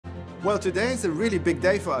Well, today is a really big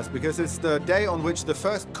day for us because it's the day on which the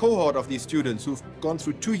first cohort of these students who've gone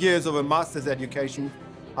through 2 years of a master's education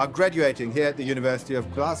are graduating here at the University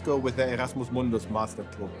of Glasgow with their Erasmus Mundus master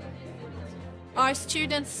program. Our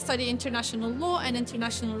students study international law and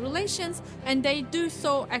international relations, and they do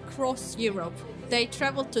so across Europe. They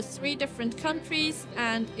travel to 3 different countries,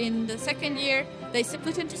 and in the second year they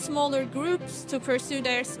split into smaller groups to pursue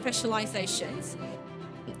their specializations.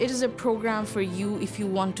 It is a program for you if you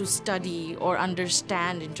want to study or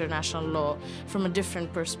understand international law from a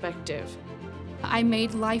different perspective. I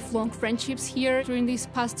made lifelong friendships here during these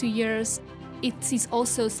past 2 years. It is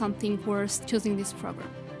also something worth choosing this program.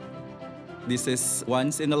 This is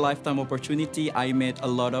once-in-a-lifetime opportunity. I made a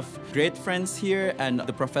lot of great friends here, and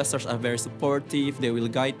the professors are very supportive. They will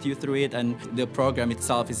guide you through it, and the program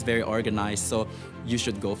itself is very organized, so you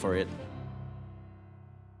should go for it.